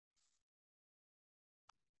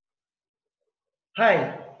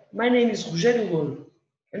Hi, my name is Rogério Louro,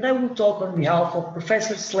 and I will talk on behalf of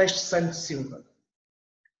Professor Celeste Silva.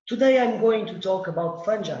 Today I'm going to talk about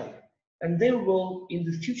fungi and their role in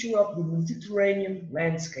the future of the Mediterranean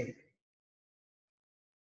landscape.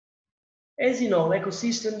 As in all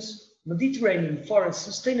ecosystems, Mediterranean forest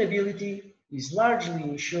sustainability is largely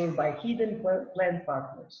ensured by hidden plant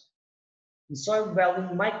partners, the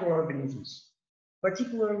soil-dwelling microorganisms,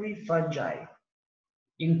 particularly fungi.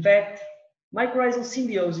 In fact, mycorrhizal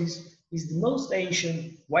symbiosis is the most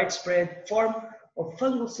ancient, widespread form of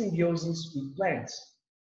fungal symbiosis with plants.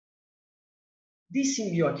 These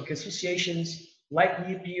symbiotic associations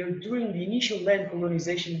likely appeared during the initial land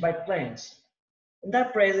colonization by plants and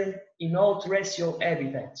are present in all terrestrial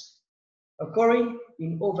habitats, occurring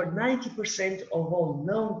in over 90% of all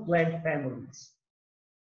known plant families.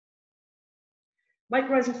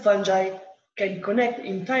 Mycorrhizal fungi can connect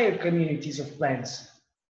entire communities of plants,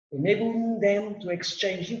 enabling them to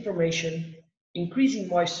exchange information, increasing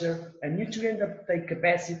moisture and nutrient uptake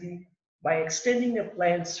capacity by extending a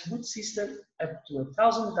plant's root system up to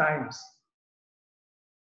 1,000 times.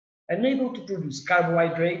 Unable to produce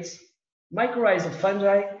carbohydrates, mycorrhizal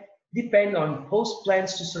fungi depend on host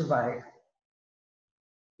plants to survive.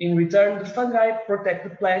 In return, the fungi protect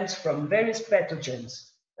the plants from various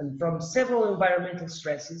pathogens and from several environmental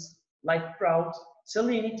stresses like drought,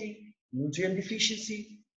 salinity, nutrient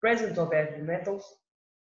deficiency, presence of heavy metals,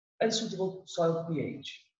 unsuitable soil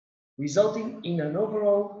pH, resulting in an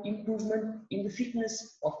overall improvement in the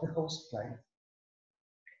fitness of the host plant.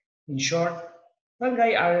 In short,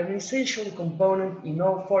 fungi are an essential component in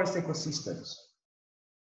all forest ecosystems,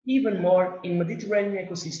 even more in Mediterranean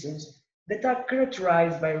ecosystems that are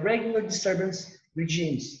characterized by regular disturbance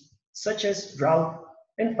regimes, such as drought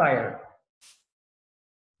and fire.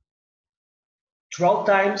 Throughout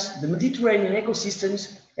times, the Mediterranean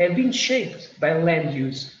ecosystems have been shaped by land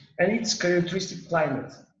use and its characteristic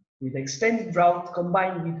climate, with extended drought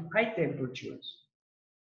combined with high temperatures.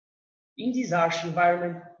 In this harsh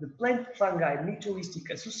environment, the plant-fungi mutualistic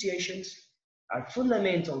associations are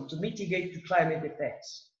fundamental to mitigate the climate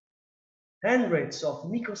effects. Hundreds of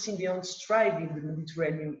microsymbionts thrive in the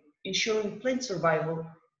Mediterranean, ensuring plant survival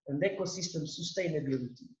and ecosystem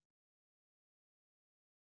sustainability.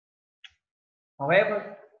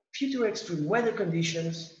 However, future extreme weather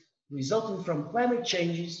conditions resulting from climate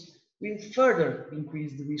changes will further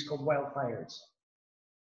increase the risk of wildfires.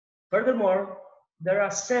 Furthermore, there are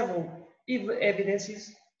several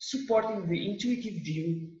evidences supporting the intuitive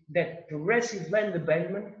view that progressive land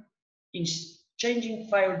abandonment is changing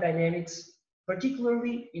fire dynamics,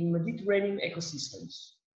 particularly in Mediterranean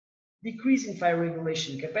ecosystems, decreasing fire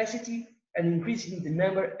regulation capacity and increasing the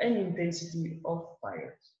number and intensity of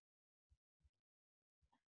fires.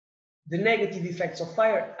 The negative effects of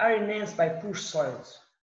fire are enhanced by poor soils.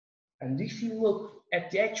 And if you look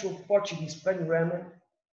at the actual Portuguese panorama,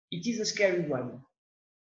 it is a scary one,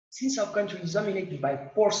 since our country is dominated by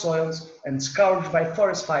poor soils and scourged by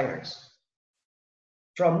forest fires.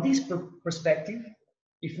 From this perspective,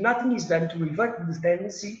 if nothing is done to revert this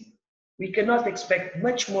tendency, we cannot expect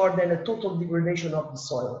much more than a total degradation of the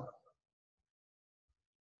soil.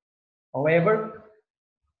 However,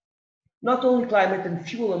 not only climate and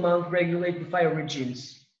fuel amount regulate the fire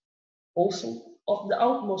regimes. Also, of the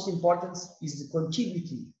utmost importance is the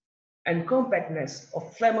contiguity and compactness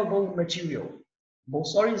of flammable material,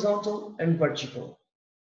 both horizontal and vertical.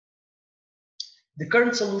 The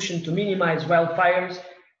current solution to minimize wildfires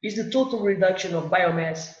is the total reduction of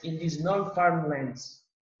biomass in these non-farm lands,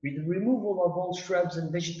 with the removal of all shrubs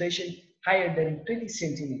and vegetation higher than 20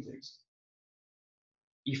 centimeters.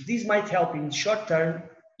 If this might help in the short term,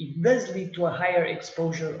 it does lead to a higher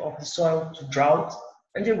exposure of the soil to drought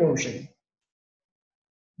and erosion.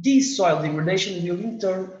 This soil degradation will in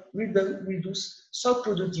turn reduce soil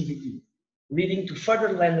productivity, leading to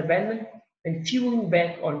further land abandonment and fueling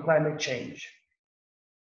back on climate change.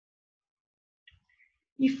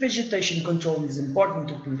 If vegetation control is important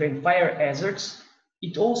to prevent fire hazards,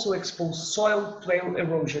 it also exposes soil to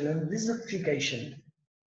erosion and desertification,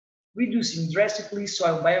 reducing drastically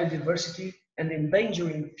soil biodiversity and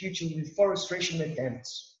endangering future reforestation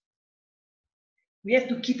attempts. We have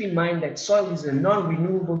to keep in mind that soil is a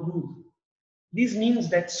non-renewable good. This means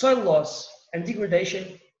that soil loss and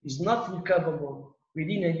degradation is not recoverable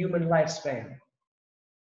within a human lifespan.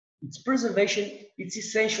 Its preservation is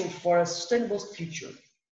essential for a sustainable future.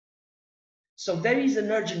 So there is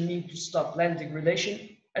an urgent need to stop land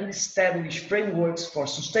degradation and establish frameworks for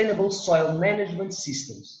sustainable soil management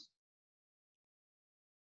systems.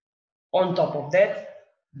 On top of that,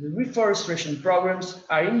 the reforestation programs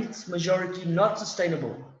are in its majority not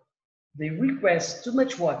sustainable. They request too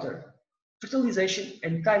much water, fertilization,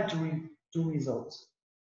 and time to results.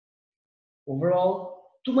 Overall,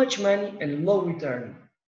 too much money and low return.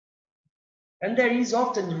 And there is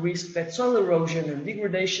often the risk that soil erosion and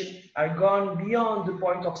degradation are gone beyond the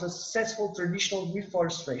point of successful traditional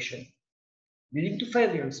reforestation, leading to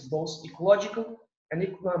failures, both ecological and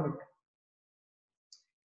economic.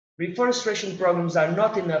 Reforestation programs are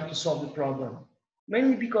not enough to solve the problem,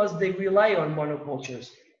 mainly because they rely on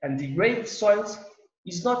monocultures, and degraded soils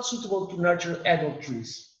is not suitable to nurture adult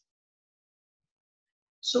trees.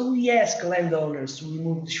 So we ask landowners to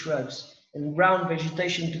remove the shrubs and ground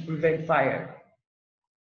vegetation to prevent fire.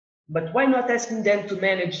 But why not asking them to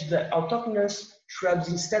manage the autochthonous shrubs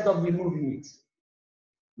instead of removing it?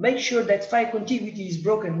 Make sure that fire contiguity is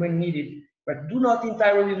broken when needed, but do not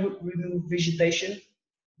entirely remove vegetation,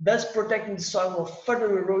 thus protecting the soil of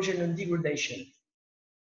further erosion and degradation.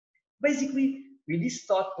 Basically, with these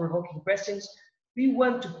thought-provoking questions, we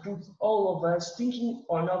want to put all of us thinking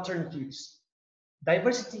on alternatives.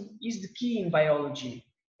 Diversity is the key in biology,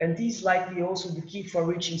 and is likely also the key for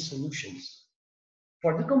reaching solutions.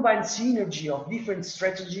 For the combined synergy of different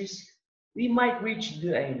strategies, we might reach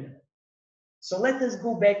the aim. So let us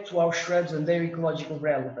go back to our shrubs and their ecological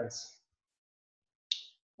relevance.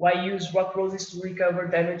 Why use rock roses to recover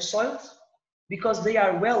damaged soils? Because they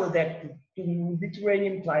are well adapted to the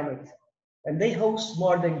Mediterranean climate, and they host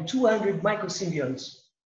more than 200 mycosymbionts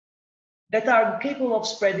that are capable of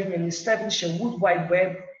spreading and establish a wood wide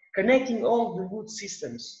web connecting all the root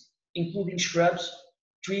systems, including shrubs,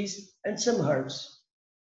 trees, and some herbs.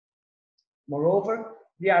 Moreover,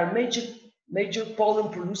 they are major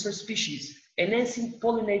pollen producer species, enhancing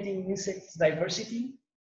pollinating insect diversity.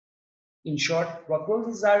 In short, rock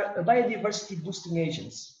roses are a biodiversity boosting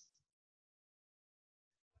agents.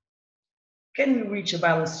 Can we reach a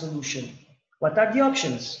balanced solution? What are the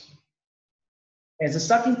options? As a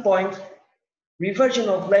starting point, reversion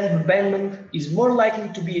of land abandonment is more likely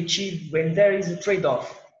to be achieved when there is a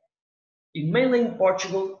trade-off. In mainland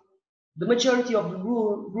Portugal, the majority of the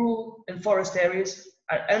rural and forest areas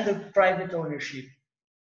are under private ownership.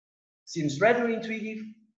 Seems rather intuitive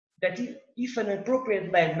that if an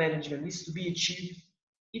appropriate land management is to be achieved,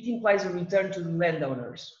 it implies a return to the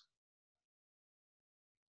landowners.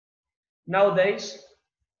 Nowadays,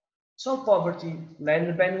 soil poverty, land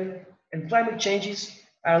abandonment, and climate changes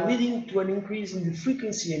are leading to an increase in the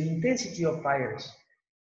frequency and intensity of fires,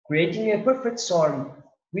 creating a perfect storm,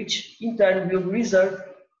 which in turn will result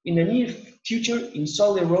in the near future in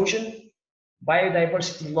soil erosion,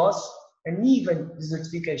 biodiversity loss, and even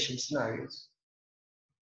desertification scenarios.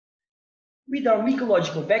 With our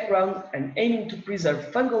ecological background and aiming to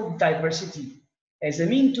preserve fungal diversity as a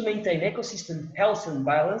means to maintain ecosystem health and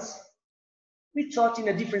balance, we thought in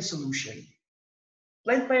a different solution.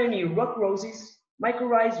 Plant pioneer rock roses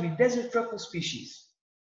mycorrhize with desert truffle species.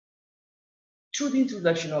 Through the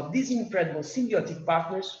introduction of these incredible symbiotic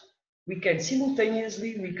partners, we can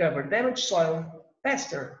simultaneously recover damaged soil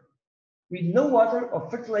faster, with no water or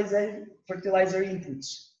fertilizer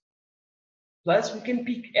inputs. Plus, we can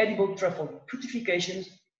pick edible truffle fructifications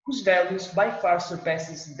whose values by far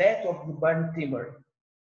surpasses that of the burned timber.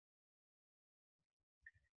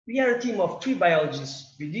 We are a team of 3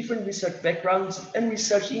 biologists with different research backgrounds and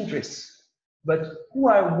research interests, but who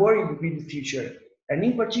are worried with the future, and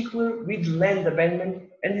in particular with land abandonment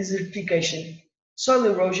and desertification, soil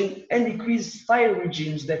erosion, and decreased fire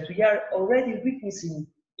regimes that we are already witnessing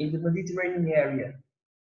in the Mediterranean area.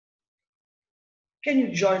 Can you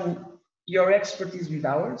join your expertise with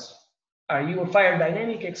ours? Are you a fire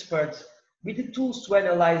dynamic expert with the tools to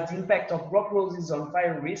analyze the impact of rock roses on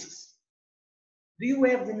fire risks? Do you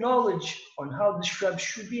have the knowledge on how the shrubs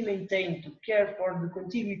should be maintained to care for the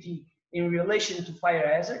continuity in relation to fire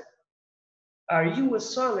hazard? Are you a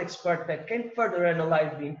soil expert that can further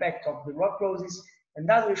analyze the impact of the rock roses and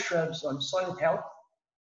other shrubs on soil health?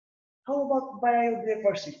 How about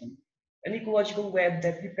biodiversity, an ecological web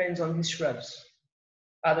that depends on these shrubs?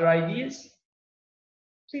 Other ideas?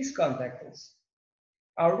 Please contact us.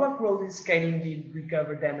 Our rock roses can indeed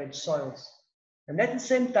recover damaged soils, and at the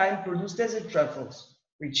same time produce desert truffles,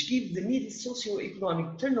 which give the needed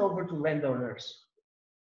socio-economic turnover to landowners.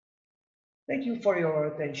 Thank you for your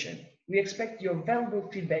attention. We expect your valuable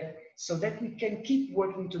feedback so that we can keep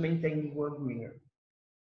working to maintain the world greener.